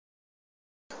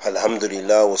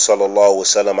Alhamdulillah wa sallallahu wa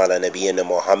sallam ala nabiyyina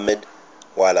Muhammad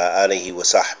wa ala alihi wa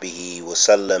sahbihi wa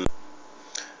sallam.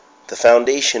 The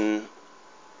foundation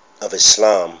of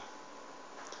Islam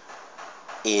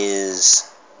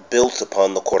is built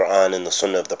upon the Quran and the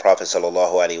Sunnah of the Prophet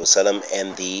sallallahu alaihi wasallam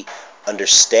and the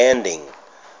understanding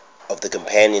of the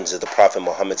companions of the Prophet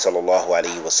Muhammad sallallahu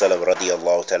alaihi wasallam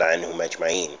radiyallahu ta'ala anhum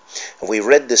ajma'in. And we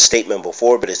read this statement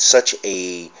before, but it's such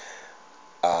a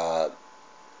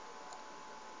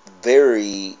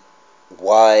very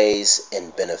wise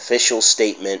and beneficial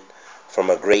statement from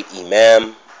a great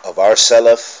Imam of our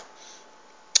Salaf,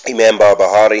 Imaam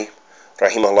Barbaharee,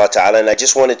 rahimahullah ta'ala. And I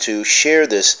just wanted to share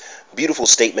this beautiful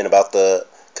statement about the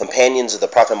companions of the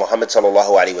Prophet Muhammad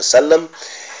sallallahu alaihi wasallam,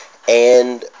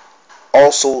 and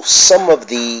also some of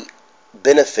the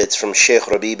benefits from Shaykh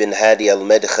Rabee'a bin Hadee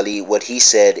al-Madkhali, what he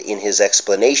said in his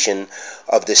explanation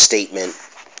of this statement.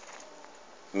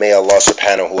 May Allah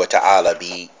subhanahu wa ta'ala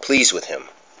be pleased with him.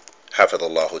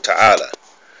 Hafidhullahu ta'ala.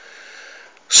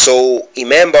 So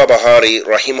Imam Barbaharee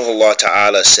rahimahullah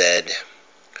ta'ala said,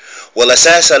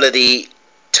 وَالْأَسَاسَ الَّذِي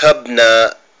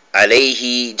تَبْنَى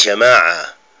عَلَيْهِ جَمَاعَةٌ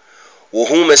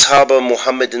وهم أصحاب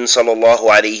محمد صلى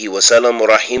الله عليه وسلم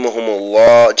رحمهم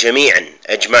الله جميعا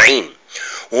أجمعين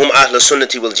وهم أهل السنة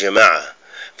والجماعة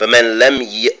فمن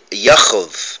لم يأخذ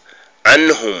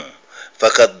عنهم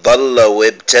فقد ضل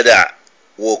وابتدع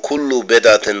وكل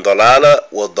بدعة ضلالة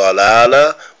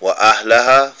وضلالة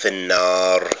وأهلها في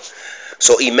النار.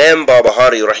 So Imam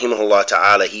Barbaharee rahimahullah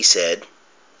ta'ala, he said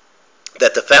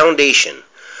that the foundation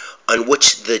on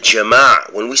which the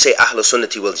Jama'ah, when we say Ahl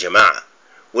Sunnati wal Jama'ah,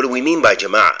 what do we mean by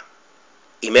Jama'ah?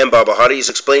 Imam Barbaharee is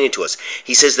explaining to us.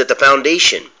 He says that the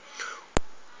foundation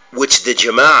which the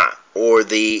Jama'ah or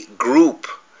the group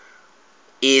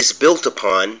is built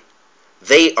upon,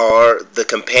 they are the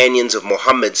companions of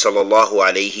Muhammad sallallahu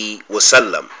alaihi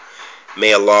wasallam.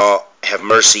 May Allah have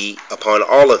mercy upon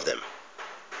all of them.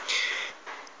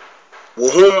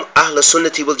 وهم أهل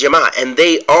السنة والجماعة, and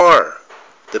they are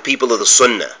the people of the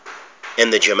Sunnah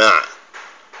and the Jama'ah.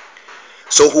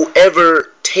 So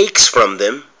whoever takes from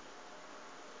them,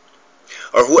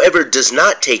 or whoever does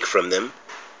not take from them,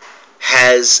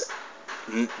 has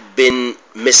been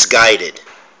misguided,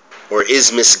 or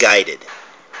is misguided,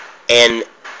 and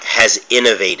has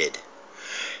innovated.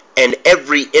 And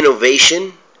every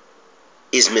innovation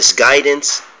is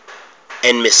misguidance,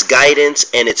 and misguidance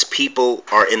and its people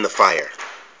are in the fire.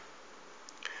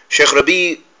 Shaykh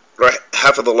Rabee'a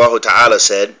hafidhullah ta'ala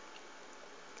said,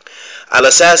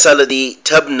 الأساس الذي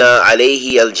تبنى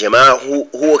عليه الجماعة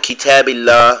هو كتاب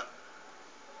الله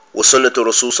وسنة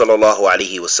الرسول صلى الله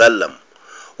عليه وسلم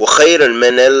وخير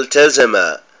من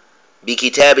التزم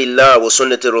بكتاب الله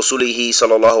وسنة رسوله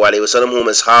صلى الله عليه وسلم هم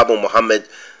أصحاب محمد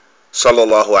صلى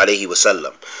الله عليه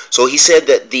وسلم. So he said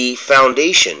that the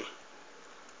foundation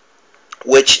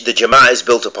which the Jama'ah is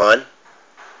built upon,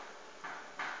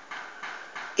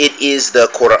 it is the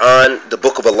Quran, the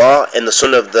Book of Allah, and the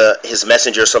Sunnah of His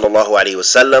Messenger sallallahu alaihi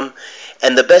wasallam.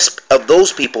 And the best of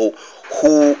those people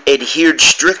who adhered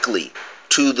strictly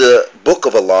to the Book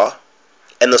of Allah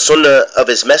and the Sunnah of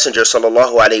His Messenger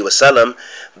sallallahu alaihi wasallam,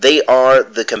 they are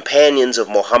the companions of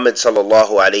Muhammad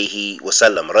sallallahu alaihi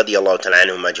wasallam radiyallahu ta'ala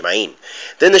anhum ajma'in.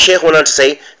 Then the Shaykh went on to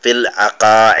say, fil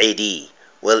aqaidi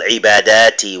wal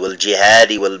ibadati wal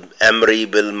jihadi wal amri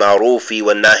bil ma'rufi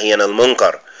wal nahi anil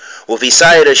munkar وفي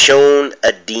سائر الشؤون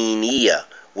الدينية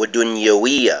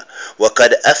والدنيوية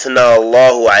وقد أثنى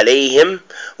الله عليهم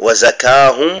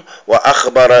وزكاهم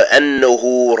وأخبر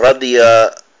أنه رضي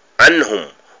عنهم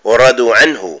ورضوا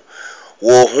عنه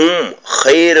وهم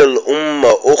خير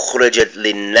الأمة أخرجت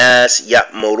للناس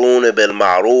يأمرون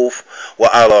بالمعروف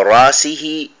وعلى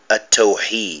رأسه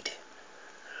التوحيد.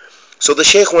 So the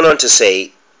Shaykh went on to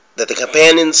say that the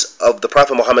companions of the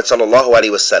Prophet Muhammad sallallahu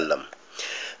alaihi wasallam,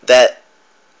 that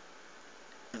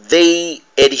they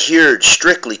adhered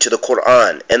strictly to the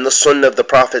Quran and the Sunnah of the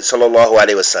Prophet sallallahu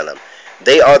alaihi wasallam.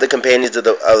 They are the companions of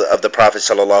the Prophet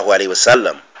sallallahu alaihi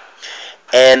wasallam,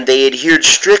 and they adhered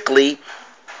strictly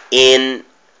in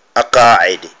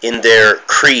aqaid, in their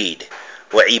creed,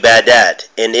 wa ibadat,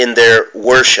 and in their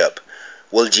worship,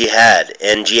 wal jihad,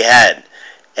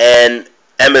 and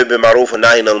amr bil ma'ruf and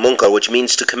nahi anil munkar, which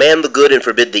means to command the good and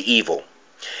forbid the evil,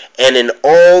 and in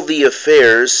all the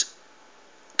affairs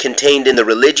contained in the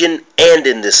religion and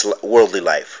in this worldly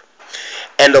life.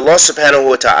 And Allah subhanahu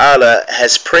wa ta'ala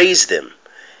has praised them,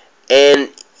 and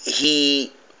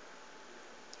He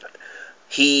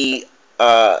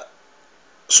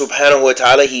subhanahu wa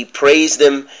ta'ala, He praised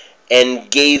them and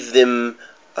gave them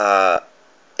and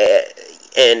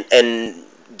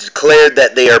declared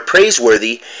that they are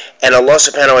praiseworthy. And Allah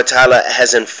subhanahu wa ta'ala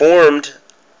has informed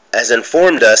has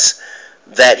informed us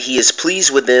that He is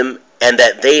pleased with them and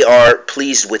that they are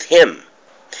pleased with Him,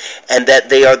 and that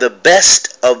they are the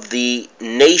best of the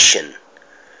nation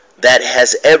that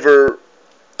has ever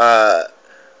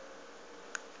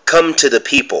come to the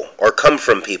people or come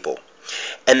from people,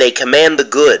 and they command the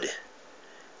good,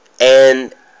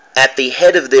 and at the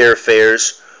head of their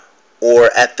affairs or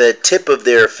at the tip of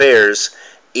their affairs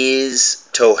is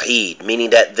Tawheed,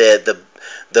 meaning that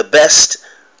the best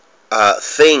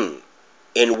thing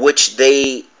in which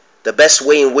the best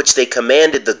way in which they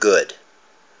commanded the good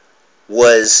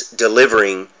was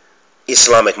delivering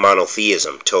Islamic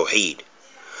monotheism, Tawheed.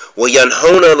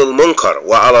 وَيَنْهَوْنَ لِلْمُنْكَرِ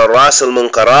وَعَلَى رَأْسِ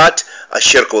الْمُنْكَرَاتِ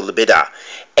الشِّرْكُ وَالْبِدْعَةِ.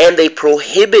 And they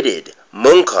prohibited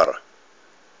munkar,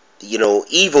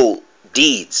 evil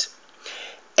deeds.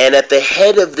 And at the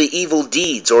head of the evil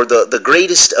deeds, or the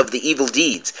greatest of the evil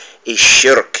deeds, is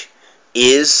shirk,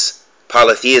 is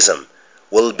polytheism,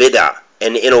 wal-bid'ah,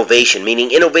 and innovation,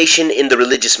 meaning innovation in the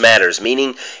religious matters,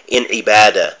 meaning in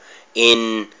ibadah,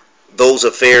 in those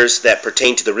affairs that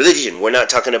pertain to the religion. We're not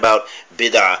talking about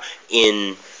bid'ah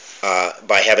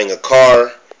by having a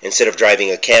car instead of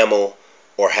driving a camel,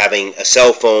 or having a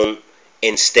cell phone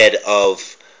instead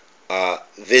of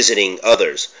visiting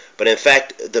others. But in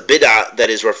fact, the bid'ah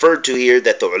that is referred to here,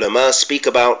 that the ulama speak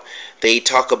about, they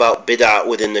talk about bid'ah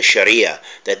within the sharia,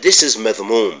 that this is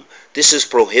madhmoom, this is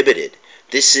prohibited,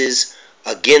 this is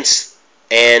against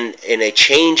and in a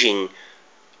changing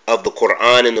of the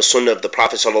Quran and the Sunnah of the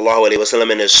Prophet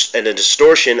ﷺ, and a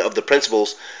distortion of the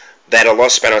principles that Allah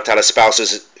subhanahu wa ta'ala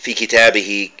espouses fi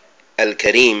kitabihi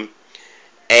al-kareem,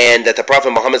 and that the Prophet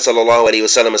Muhammad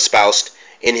ﷺ espoused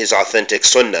in his authentic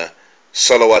Sunnah.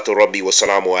 Salawatu Rabbi wa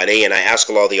salamu alayhi. And I ask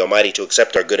Allah the Almighty to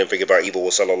accept our good and forgive our evil. Wa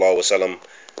sallallahu wa sallam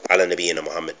ala nabiyyina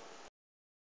Muhammad.